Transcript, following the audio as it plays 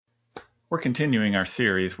We're continuing our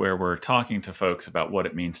series where we're talking to folks about what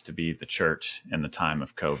it means to be the church in the time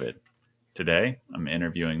of COVID. Today, I'm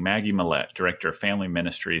interviewing Maggie Millett, Director of Family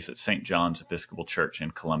Ministries at St. John's Episcopal Church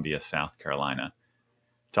in Columbia, South Carolina.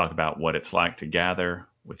 Talk about what it's like to gather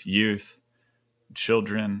with youth,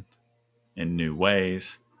 children in new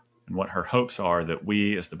ways, and what her hopes are that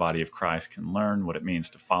we as the body of Christ can learn what it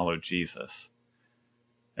means to follow Jesus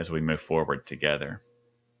as we move forward together.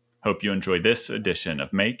 Hope you enjoy this edition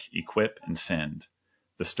of Make, Equip, and Send,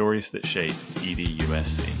 the stories that shape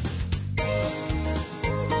EDUSC.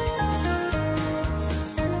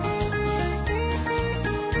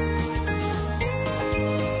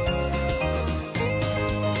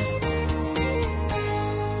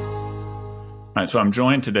 All right, so I'm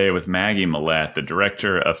joined today with Maggie Millett, the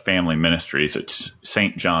Director of Family Ministries at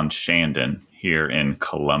St. John's Shandon here in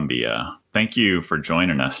Columbia. Thank you for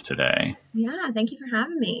joining us today. Yeah, thank you for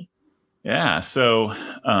having me. Yeah, so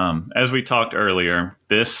as we talked earlier,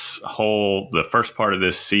 the first part of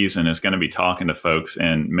this season is going to be talking to folks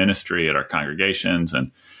in ministry at our congregations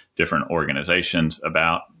and different organizations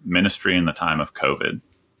about ministry in the time of COVID.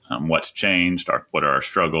 What's changed, what are our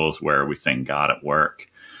struggles, where are we seeing God at work?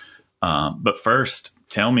 But first,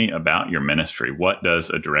 tell me about your ministry. What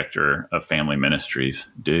does a Director of Family Ministries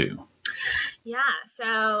do? Yeah,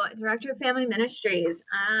 so Director of Family Ministries,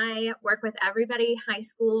 I work with everybody high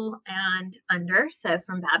school and under, so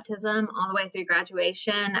from baptism all the way through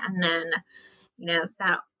graduation, and then,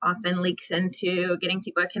 that often leaks into getting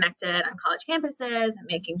people connected on college campuses and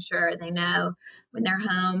making sure they know when they're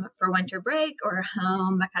home for winter break or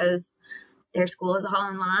home because their school is all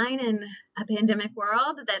online in a pandemic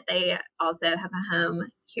world, that they also have a home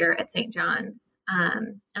here at St. John's.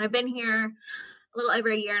 And I've been here a little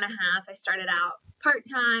over a year and a half. I started out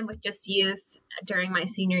part-time with just youth during my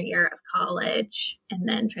senior year of college and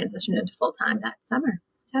then transitioned into full-time that summer.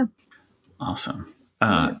 So awesome.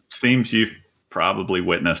 Seems you've probably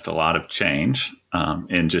witnessed a lot of change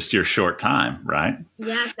in just your short time, right?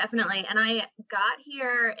 Yes, definitely. And I got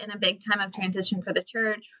here in a big time of transition for the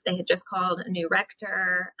church. They had just called a new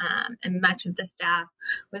rector, and much of the staff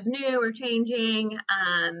was new or changing.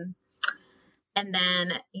 And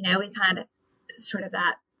then, we've had sort of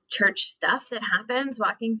that church stuff that happens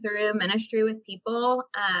walking through ministry with people,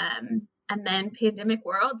 and then pandemic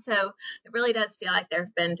world. So it really does feel like there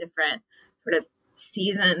have been different sort of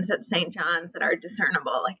seasons at St. John's that are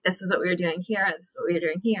discernible. Like this was what we were doing here, this is what we were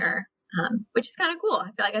doing here, which is kind of cool. I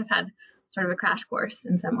feel like I've had sort of a crash course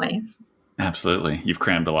in some ways. Absolutely. You've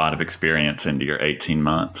crammed a lot of experience into your 18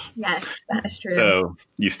 months. Yes, that is true. So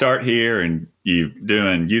you start here and you're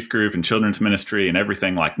doing youth group and children's ministry and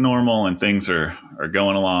everything like normal, and things are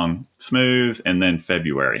going along smooth. And then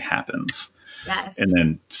February happens. Yes. And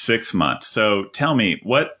then 6 months. So tell me,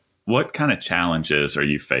 what kind of challenges are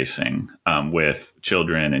you facing with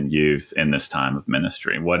children and youth in this time of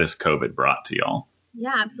ministry? What has COVID brought to y'all?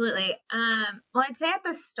 Yeah, absolutely. Well, I'd say at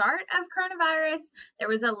the start of coronavirus, there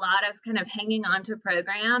was a lot of kind of hanging on to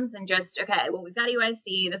programs and just, okay, well, we've got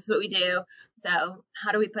EYC, this is what we do. So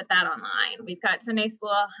how do we put that online? We've got Sunday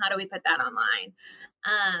school, how do we put that online?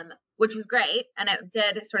 Which was great. And it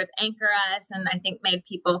did sort of anchor us and I think made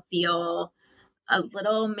people feel a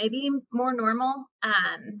little maybe more normal.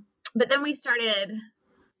 But then we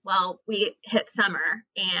hit summer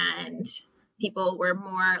and people were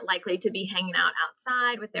more likely to be hanging out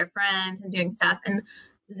outside with their friends and doing stuff. And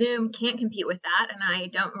Zoom can't compete with that. And I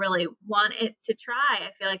don't really want it to try.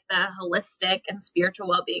 I feel like the holistic and spiritual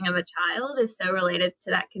well-being of a child is so related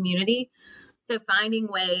to that community. So finding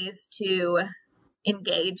ways to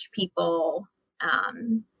engage people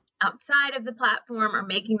outside of the platform or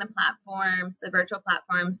making the virtual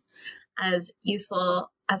platforms as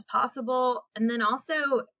useful as possible. And then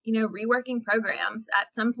also, reworking programs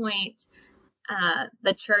at some point.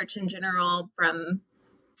 The church in general, from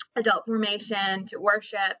adult formation to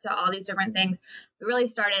worship to all these different things, we really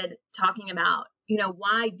started talking about,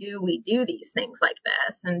 why do we do these things like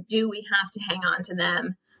this? And do we have to hang on to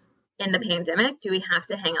them in the pandemic? Do we have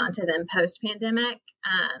to hang on to them post-pandemic?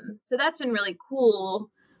 So that's been really cool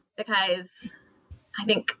because I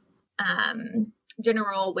think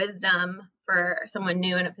general wisdom for someone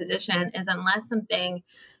new in a position is unless something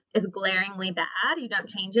is glaringly bad, you don't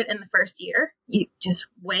change it in the first year. You just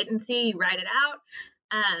wait and see, you write it out.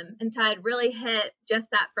 And so I'd really hit just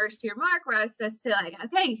that first year mark where I was supposed to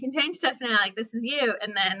okay, you can change stuff now, this is you.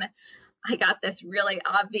 And then I got this really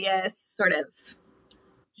obvious sort of,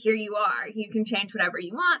 here you are, you can change whatever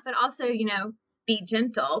you want, but also, be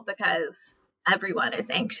gentle because everyone is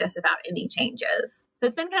anxious about any changes. So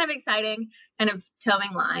it's been kind of exciting, kind of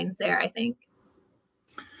towing lines there, I think.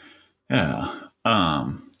 Yeah.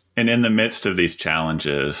 And in the midst of these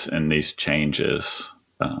challenges and these changes,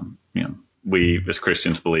 we as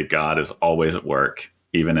Christians believe God is always at work,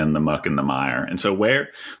 even in the muck and the mire. And so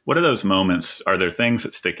what are those moments? Are there things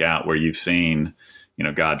that stick out where you've seen,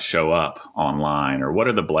 God show up online, or what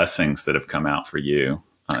are the blessings that have come out for you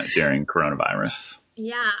during coronavirus?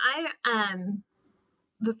 Yeah,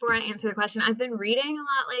 before I answer the question, I've been reading a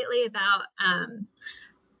lot lately about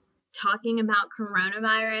talking about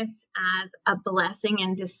coronavirus as a blessing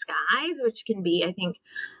in disguise, which can be, I think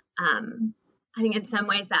in some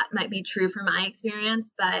ways that might be true from my experience,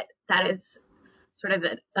 but that is sort of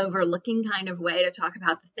an overlooking kind of way to talk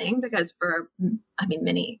about the thing, because for,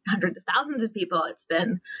 many hundreds of thousands of people, it's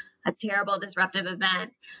been a terrible disruptive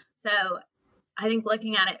event. So I think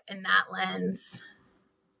looking at it in that lens,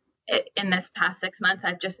 in this past 6 months,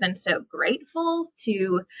 I've just been so grateful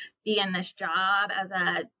to be in this job as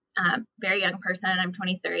a very young person. I'm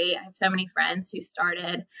 23. I have so many friends who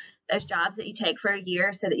started those jobs that you take for a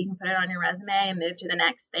year so that you can put it on your resume and move to the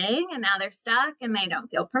next thing. And now they're stuck and they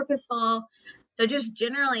don't feel purposeful. So just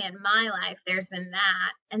generally in my life, there's been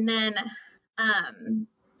that. And then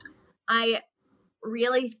I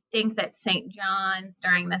really think that St. John's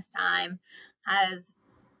during this time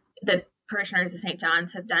the parishioners of St.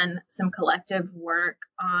 John's have done some collective work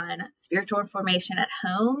on spiritual formation at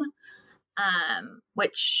home,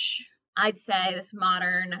 which I'd say this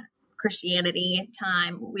modern Christianity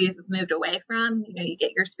time we've moved away from. You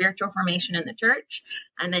get your spiritual formation in the church,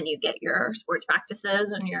 and then you get your sports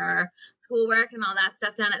practices and your schoolwork and all that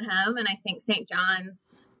stuff done at home. And I think St.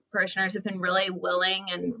 John's parishioners have been really willing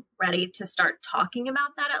and ready to start talking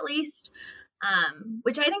about that, at least,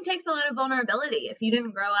 which I think takes a lot of vulnerability. If you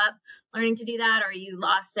didn't grow up learning to do that, or you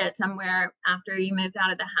lost it somewhere after you moved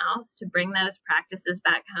out of the house, to bring those practices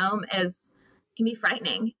back home can be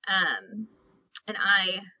frightening. And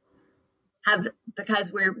I have,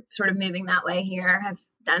 because we're sort of moving that way here, have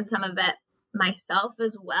done some of it myself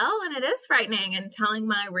as well. And it is frightening. And telling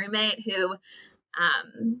my roommate, who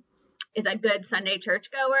is a good Sunday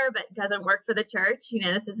churchgoer, but doesn't work for the church,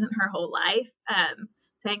 this isn't her whole life,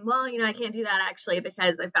 saying, well, I can't do that actually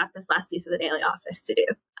because I've got this last piece of the daily office to do.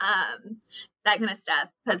 That kind of stuff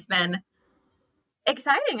has been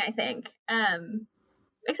exciting, I think.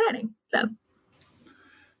 Exciting. So.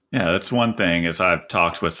 Yeah, that's one thing, as I've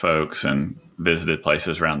talked with folks and visited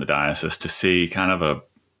places around the diocese, to see kind of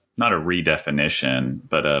not a redefinition,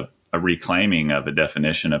 but a reclaiming of a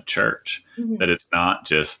definition of church, mm-hmm. that it's not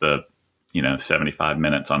just the, 75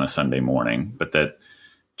 minutes on a Sunday morning, but that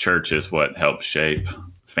church is what helps shape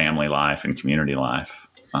family life and community life.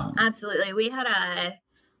 Absolutely. We had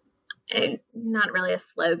not really a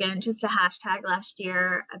slogan, just a hashtag last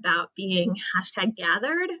year about being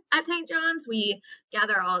 #gathered at St. John's. We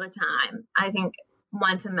gather all the time. I think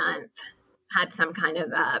once a month had some kind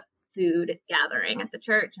of a food gathering at the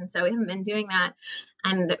church. And so we haven't been doing that.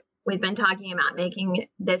 And we've been talking about making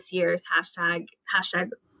this year's hashtag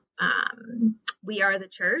we are the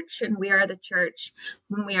church, and we are the church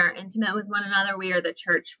when we are intimate with one another. We are the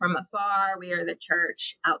church from afar. We are the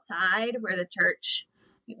church outside. We're the church.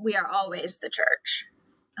 We are always the church,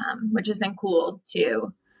 which has been cool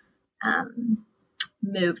to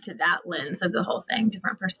move to that lens of the whole thing,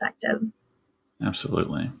 different perspective.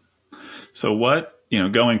 Absolutely. So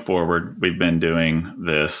going forward, we've been doing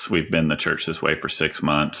this. We've been the church this way for 6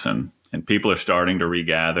 months, and people are starting to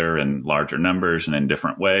regather in larger numbers and in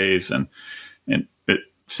different ways. And it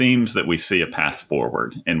seems that we see a path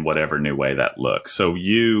forward in whatever new way that looks. So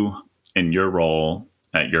you, in your role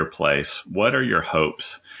at your place, what are your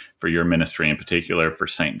hopes for your ministry, in particular for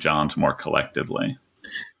St. John's more collectively?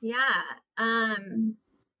 Yeah.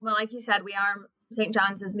 Well, like you said, St.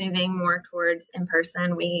 John's is moving more towards in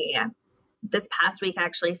person. We, this past week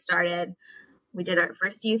actually we did our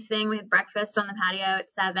first youth thing. We had breakfast on the patio at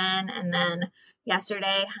 7. And then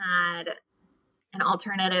yesterday had an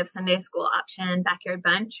alternative Sunday school option backyard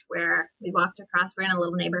bunch where we walked across. We're in a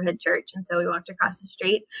little neighborhood church. And so we walked across the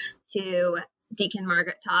street to Deacon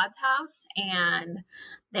Margaret Todd's house, and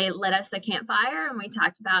they lit us a campfire, and we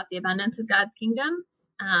talked about the abundance of God's kingdom.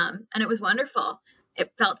 And it was wonderful.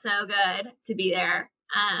 It felt so good to be there.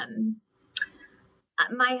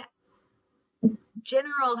 My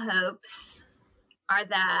general hopes are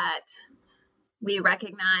that we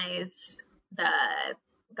recognize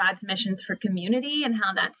God's missions for community and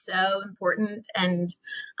how that's so important. And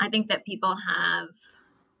I think that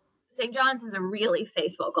St. John's is a really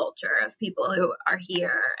faithful culture of people who are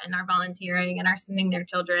here and are volunteering and are sending their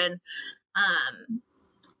children.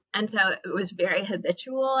 And so it was very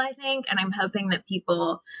habitual, I think. And I'm hoping that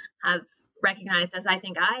people have recognized, as I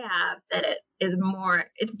think I have, that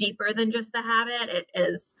it's deeper than just the habit.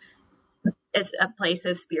 It's a place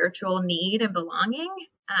of spiritual need and belonging.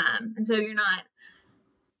 And so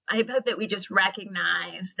I hope that we just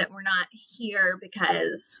recognize that we're not here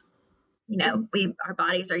because, our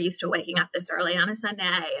bodies are used to waking up this early on a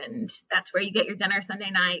Sunday, and that's where you get your dinner Sunday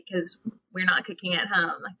night because we're not cooking at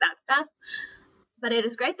home, like that stuff. But it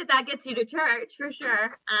is great that gets you to church for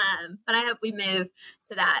sure. But I hope we move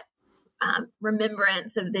to that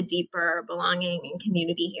remembrance of the deeper belonging and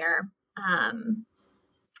community here. I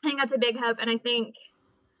think that's a big hope, and I think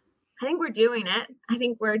we're doing it. I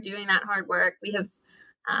think we're doing that hard work. We have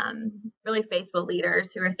really faithful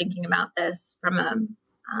leaders who are thinking about this from a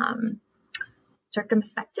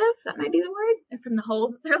circumspective, that might be the word, and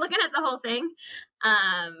they're looking at the whole thing,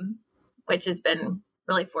 which has been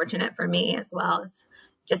really fortunate for me as well. It's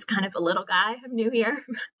just kind of a little guy. I'm new here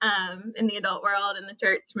in the adult world, in the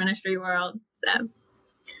church ministry world. So,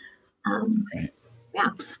 Great. Yeah.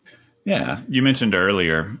 Yeah. You mentioned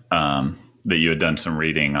earlier that you had done some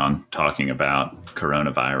reading on talking about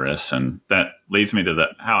coronavirus, and that leads me to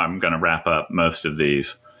how I'm going to wrap up most of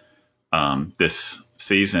these this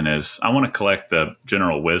season is I want to collect the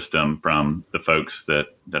general wisdom from the folks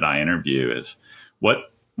that I interview. Is what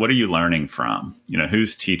are you learning from?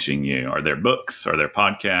 Who's teaching you? Are there books? Are there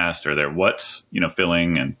podcasts? Are there what's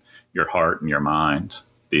filling in your heart and your mind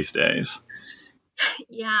these days?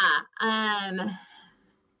 Yeah.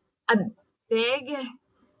 A big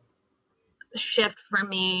shift for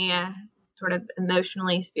me, sort of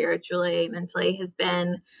emotionally, spiritually, mentally, has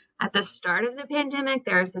been at the start of the pandemic.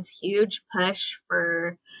 There's this huge push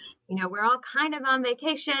for, we're all kind of on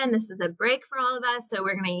vacation. This is a break for all of us. So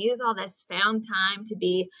we're going to use all this found time to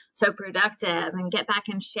be so productive and get back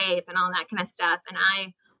in shape and all that kind of stuff. And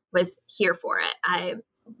I was here for it. I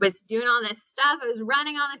was doing all this stuff. I was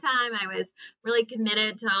running all the time. I was really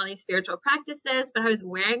committed to all these spiritual practices, but I was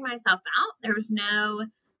wearing myself out. There was no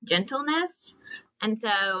gentleness. And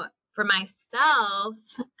so for myself,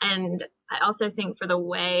 and I also think for the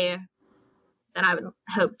way that I would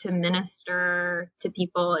hope to minister to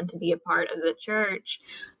people and to be a part of the church,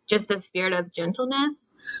 just the spirit of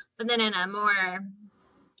gentleness, but then in a more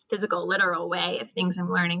physical, literal way of things I'm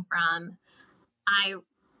learning from. I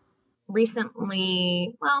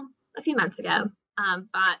recently, a few months ago,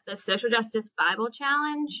 bought the Social Justice Bible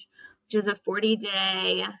Challenge, which is a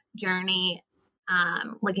 40-day journey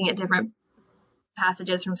looking at different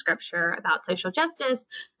passages from Scripture about social justice.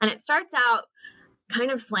 And it starts out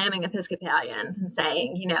kind of slamming Episcopalians and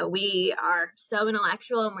saying, we are so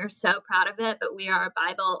intellectual and we're so proud of it, but we are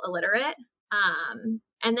Bible illiterate.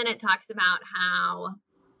 And then it talks about how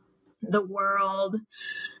the world,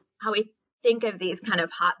 how we think of these kind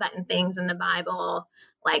of hot button things in the Bible,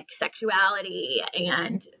 like sexuality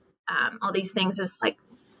and all these things, is like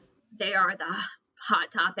they are the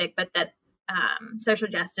hot topic, but that social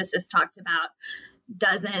justice is talked about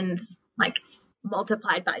dozens, like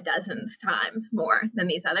multiplied by dozens times more than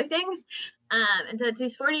these other things. And so it's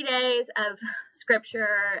these 40 days of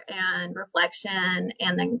scripture and reflection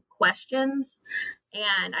and then questions.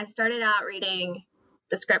 And I started out reading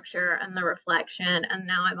the scripture and the reflection, and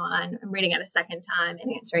now I'm reading it a second time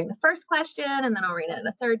and answering the first question, and then I'll read it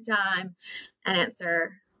a third time and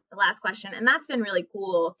answer the last question. And that's been really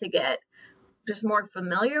cool to get just more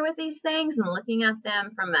familiar with these things and looking at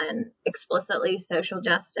them from an explicitly social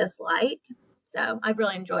justice light. So I've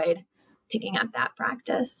really enjoyed picking up that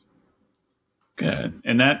practice. Good.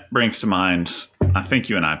 And that brings to mind, I think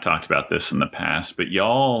you and I have talked about this in the past, but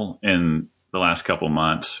y'all in the last couple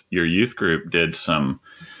months, your youth group did some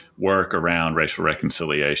work around racial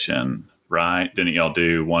reconciliation, right? Didn't y'all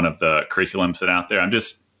do one of the curriculums that out there?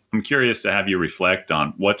 I'm curious to have you reflect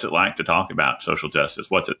on what's it like to talk about social justice?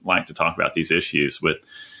 What's it like to talk about these issues with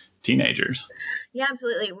teenagers? Yeah,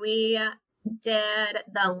 absolutely. We did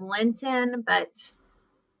the Lenten, but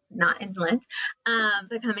not in Lent,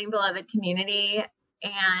 Becoming Beloved Community.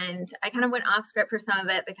 And I kind of went off script for some of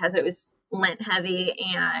it because it was Lent heavy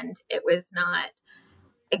and it was not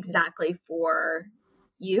exactly for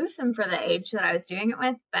youth and for the age that I was doing it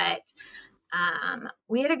with. But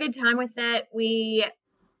we had a good time with it. We,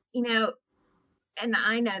 and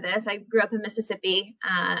I know this, I grew up in Mississippi,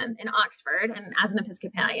 in Oxford, and as an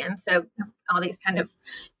Episcopalian, so all these kind of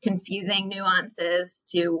confusing nuances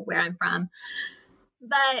to where I'm from.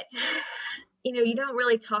 But, you don't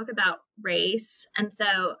really talk about race. And so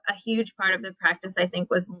a huge part of the practice, I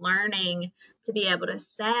think, was learning to be able to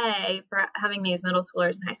say, for having these middle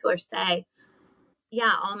schoolers and high schoolers say,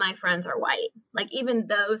 yeah, all my friends are white. Like, even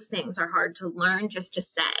those things are hard to learn just to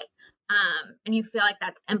say. And you feel like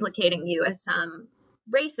that's implicating you as some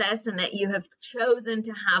racist and that you have chosen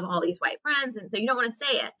to have all these white friends, and so you don't want to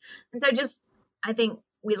say it. And so I think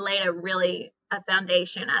we laid a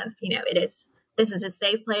foundation of, this is a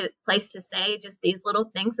safe place to say just these little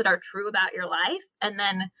things that are true about your life, and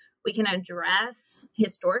then we can address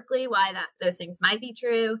historically why those things might be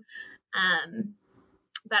true.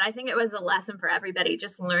 But I think it was a lesson for everybody,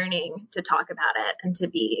 just learning to talk about it and to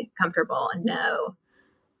be comfortable and know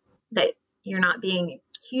that you're not being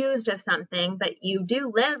accused of something, but you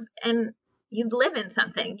live in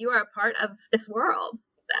something. You are a part of this world.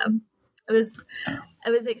 So it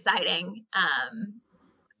was exciting.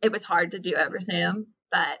 It was hard to do over Zoom,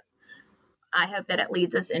 but I hope that it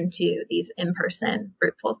leads us into these in-person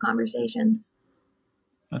fruitful conversations.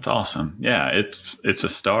 That's awesome. Yeah, it's a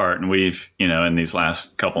start. And we've, in these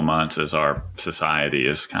last couple months, as our society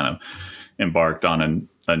has kind of embarked on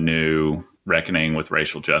a new reckoning with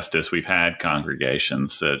racial justice, we've had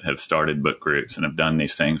congregations that have started book groups and have done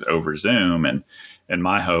these things over Zoom. And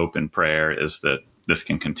my hope and prayer is that this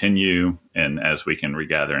can continue. And as we can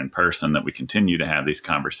regather in person, that we continue to have these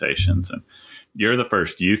conversations. And you're the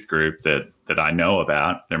first youth group that I know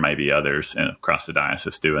about. There may be others across the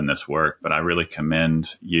diocese doing this work, but I really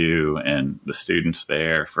commend you and the students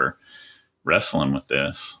there for wrestling with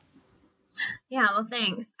this. Yeah, well,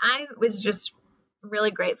 thanks. I was just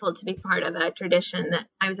really grateful to be part of a tradition that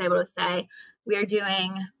I was able to say, we are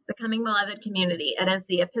doing Becoming Beloved Community. It is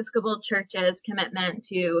the Episcopal Church's commitment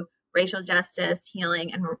to racial justice,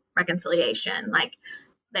 healing, and reconciliation. Like,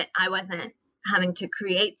 that I wasn't having to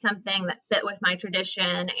create something that fit with my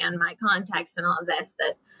tradition and my context and all of this,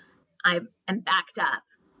 that I am backed up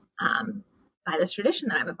by this tradition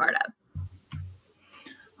that I'm a part of.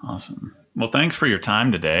 Awesome. Well, thanks for your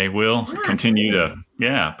time today. We'll continue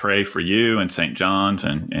to pray for you and St. John's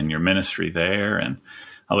and your ministry there. And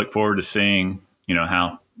I look forward to seeing,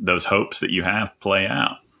 how those hopes that you have play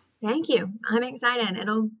out. Thank you. I'm excited.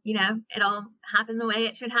 It'll happen the way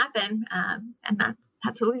it should happen. And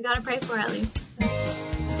that's what we've got to pray for, Ellie.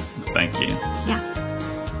 Thank you. Yeah.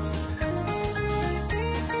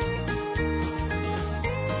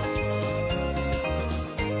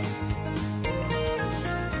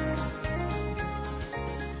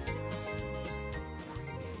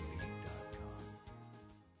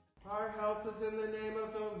 Our help is in the name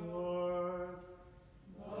of the Lord,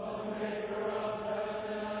 the maker of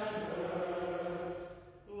heaven and earth.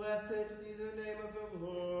 Blessed be the name of the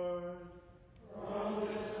Lord, from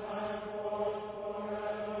this time forth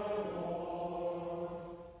forevermore.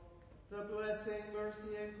 The blessing,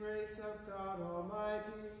 mercy, and grace of God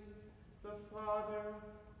Almighty, the Father,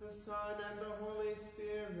 the Son, and the Holy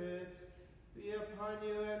Spirit be upon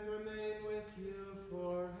you